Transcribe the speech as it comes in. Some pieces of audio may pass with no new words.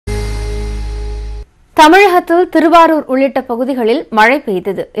தமிழகத்தில் திருவாரூர் உள்ளிட்ட பகுதிகளில் மழை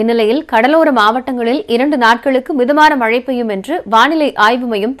பெய்தது. இந்நிலையில் கடலோர மாவட்டங்களில் 2 நாட்களுக்கு மிதமான மழை பெய்யும் என்று வானிலை ஆய்வு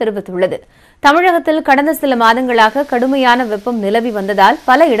மையம் தெரிவித்துள்ளது. தமிழகத்தில் கடந்த சில மாதங்களாக கடுமையான வெப்பம் நிலவி வந்ததால்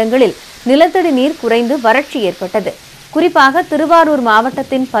பல இடங்களில் நிலத்தடி நீர் குறைந்து வறட்சி ஏற்பட்டது. குறிப்பாக திருவாரூர்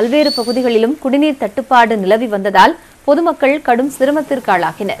மாவட்டத்தின் பல்வேறு பகுதிகளிலும் குடிநீர் தட்டுப்பாடு நிலவி வந்ததால் பொதுமக்கள் கடும் சிரமத்திற்கு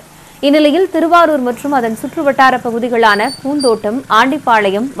ஆளாகினர். இந்நிலையில் திருவாரூர் மற்றும் அதன் சுற்றுவட்டார பகுதிகளான பூந்தோட்டம்,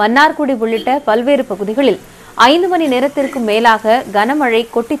 ஆண்டிப்பாளையம், மன்னார்குடி உள்ளிட்ட பல்வேறு பகுதிகளில் 5 மணி நேரத்திற்கும் மேலாக கனமழை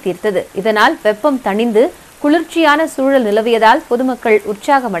கொட்டி தீர்த்தது. இதனால் வெப்பம் தணிந்து குளிர்ச்சியான சூழல் நிலவியதால் பொதுமக்கள்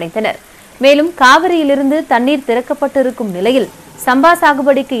உற்சாகமடைந்தனர். மேலும் காவிரியிலிருந்து தண்ணீர் திறக்கப்பட்டிருக்கும் நிலையில் சம்பா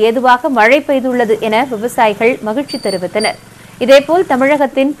சாகுபடிக்கு ஏதுவாக மழை பெய்துள்ளது என விவசாயிகள் மகிழ்ச்சி தெரிவித்தனர். இதேபோல்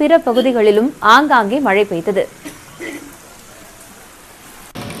தமிழகத்தின் பிற பகுதிகளிலும் ஆங்காங்கே மழை பெய்தது.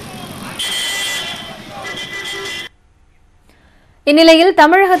 இந்நிலையில்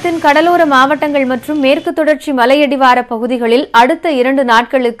தமிழகத்தின் கடலோர மாவட்டங்கள் மற்றும் மேற்கு தொடர்ச்சி மலையடிவார பகுதிகளில் அடுத்த 2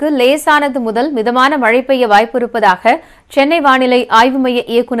 நாட்களுக்கு லேசானது முதல் மிதமான மழை பெய்ய வாய்ப்பிருப்பதாக சென்னை வானிலை ஆய்வு மைய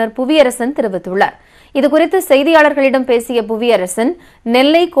இயக்குநர் புவியரசன் தெரிவித்துள்ளார். இதுகுறித்து செய்தியாளர்களிடம் பேசிய புவியரசன்,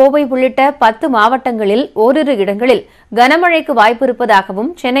 நெல்லை, கோவை உள்ளிட்ட 10 மாவட்டங்களில் ஓரிரு இடங்களில் கனமழைக்கு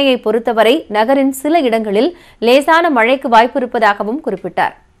வாய்ப்பிருப்பதாகவும், சென்னையை பொறுத்தவரை நகரின் சில இடங்களில் லேசான மழைக்கு வாய்ப்பிருப்பதாகவும்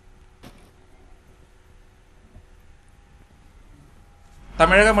குறிப்பிட்டார்.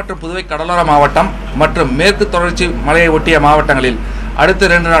 தமிழகம் மற்றும் புதுவை கடலோர மாவட்டம் மற்றும் மேற்கு தொடர்ச்சி மலையை ஒட்டிய மாவட்டங்களில் அடுத்த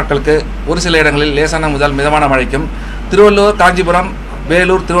 2 நாட்களுக்கு ஒரு சில இடங்களில் லேசான முதல் மிதமான மழைக்கும், திருவள்ளூர், காஞ்சிபுரம்,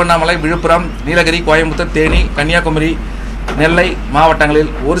 வேலூர், திருவண்ணாமலை, விழுப்புரம், நீலகிரி, கோயம்புத்தூர், தேனி, கன்னியாகுமரி, நெல்லை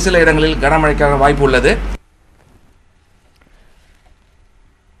மாவட்டங்களில் ஒரு சில இடங்களில் கனமழைக்கான வாய்ப்பு உள்ளது.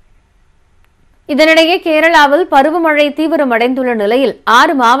 இதனிடையே கேரளாவில் பருவமழை தீவிரமடைந்துள்ள நிலையில்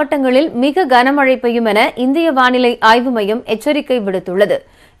 6 மாவட்டங்களில் மிக கனமழை பெய்யும் என இந்திய வானிலை ஆய்வு மையம் எச்சரிக்கை விடுத்துள்ளது.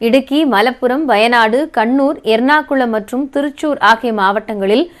 இடுக்கி, மலப்புரம், வயநாடு, கண்ணூர், எர்ணாகுளம் மற்றும் திருச்சூர் ஆகிய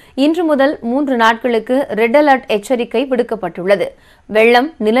மாவட்டங்களில் இன்று முதல் 3 நாட்களுக்கு ரெட் அலர்ட் எச்சரிக்கை விடுக்கப்பட்டுள்ளது.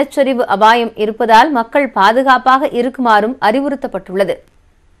 வெள்ளம், நிலச்சரிவு அபாயம் இருப்பதால் மக்கள் பாதுகாப்பாக இருக்குமாறும் அறிவுறுத்தப்பட்டுள்ளது.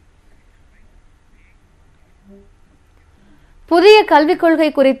 புதிய கல்விக் கொள்கை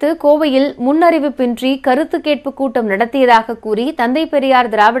குறித்து கோவையில் முன்னறிவிப்பின்றி கருத்து கேட்பு கூட்டம் நடத்தியதாக கூறி தந்தை பெரியார்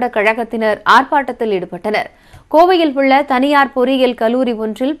திராவிடர் கழகத்தினர் ஆர்ப்பாட்டத்தில் ஈடுபட்டனர். கோவையில் உள்ள தனியார் பொறியியல் கல்லூரி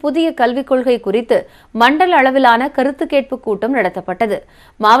ஒன்றில் புதிய கல்விக் கொள்கை குறித்து மண்டல அளவிலான கருத்து கேட்பு கூட்டம் நடத்தப்பட்டது.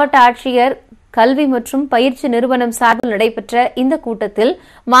 மாவட்ட ஆட்சியர், கல்வி மற்றும் பயிற்சி நிறுவனம் சார்பில் நடைபெற்ற இந்த கூட்டத்தில்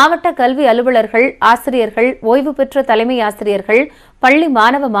மாவட்ட கல்வி அலுவலர்கள், ஆசிரியர்கள், ஓய்வு பெற்ற தலைமை ஆசிரியர்கள், பள்ளி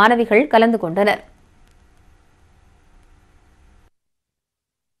மாணவ மாணவிகள் கலந்து கொண்டனர்.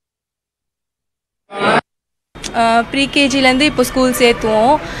 ப்ரீகேஜிலேருந்து இப்போ ஸ்கூல்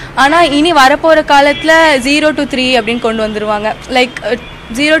சேர்த்துவோம். ஆனால் இனி வரப்போகிற காலத்தில் 0 to 3 அப்படின்னு கொண்டு வந்துடுவாங்க. லைக்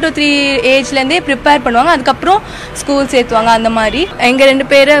 0 to 3 ஏஜ்லேருந்தே ப்ரிப்பேர் பண்ணுவாங்க, அதுக்கப்புறம் ஸ்கூல் சேர்த்துவாங்க. அந்த மாதிரி எங்கள் 2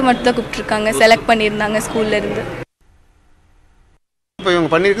 பேரை மட்டும் தான் கூப்பிட்ருக்காங்க, செலக்ட் பண்ணியிருந்தாங்க ஸ்கூல்லேருந்து. இப்போ இவங்க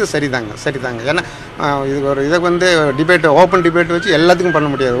பண்ணியிருக்கிறது சரிதாங்க. ஏன்னா இது ஒரு இதை டிபேட், ஓப்பன் டிபேட் வச்சு எல்லாத்துக்கும் பண்ண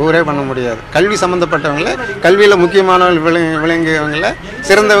முடியாது, ஊரே பண்ண முடியாது. கல்வி சம்மந்தப்பட்டவங்கள, கல்வியில் முக்கியமானவர்கள் விளங்கியவங்களை,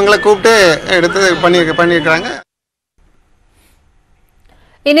 சிறந்தவங்களை கூப்பிட்டு எடுத்து பண்ணியிருக்கிறாங்க.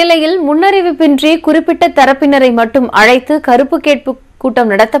 இந்நிலையில் முன்னறிவிப்பின்றி குறிப்பிட்ட தரப்பினரை மட்டும் அழைத்து கருப்பு கேட்பு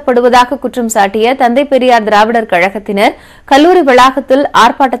கூட்டம் நடத்தப்படுவதாக குற்றம் சாட்டிய தந்தை பெரியார் திராவிடர் கழகத்தினர் கல்லூரி வளாகத்தில்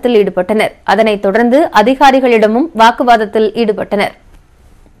ஆர்ப்பாட்டத்தில் ஈடுபட்டனர். அதனைத் தொடர்ந்து அதிகாரிகளிடமும் வாக்குவாதத்தில் ஈடுபட்டனர்.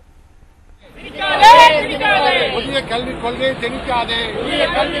 புதிய கல்விக் கொள்கையை திணிக்காதே.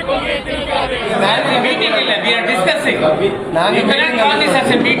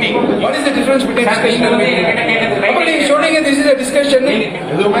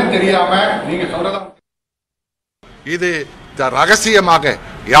 எதுவுமே தெரியாம நீங்க சொல்றதா இது ரகசியமாக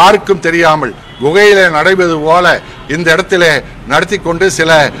யாருக்கும் தெரியாமல் குகையில நடைபெறுவது போல இந்த இடத்திலே நடத்தி கொண்டு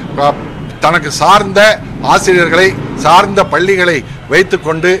சில தனக்கு சார்ந்த ஆசிரியர்களை, சார்ந்த பள்ளிகளை வைத்துக்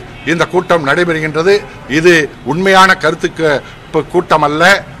கொண்டு இந்த கூட்டம் நடைபெறுகின்றது. இது உண்மையான கருத்துக்கு கூட்டம் அல்ல.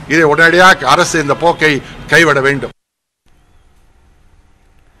 இதை உடனடியாக அரசு இந்த போக்கை கைவிட வேண்டும்.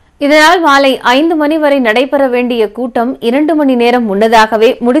 இதனால் மாலை 5 மணி வரை நடைபெற வேண்டிய கூட்டம் 2 மணி நேரம் முன்னதாகவே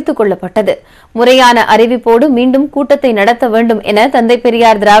முடித்துக் கொள்ளப்பட்டது. முறையான அறிவிப்போடு மீண்டும் கூட்டத்தை நடத்த வேண்டும் என தந்தை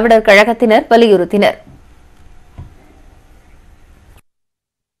பெரியார் திராவிடர் கழகத்தினர் வலியுறுத்தினர்.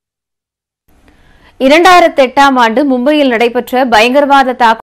 2008ஆம் ஆண்டு மும்பையில் நடைபெற்ற பயங்கரவாத தாக்குதல்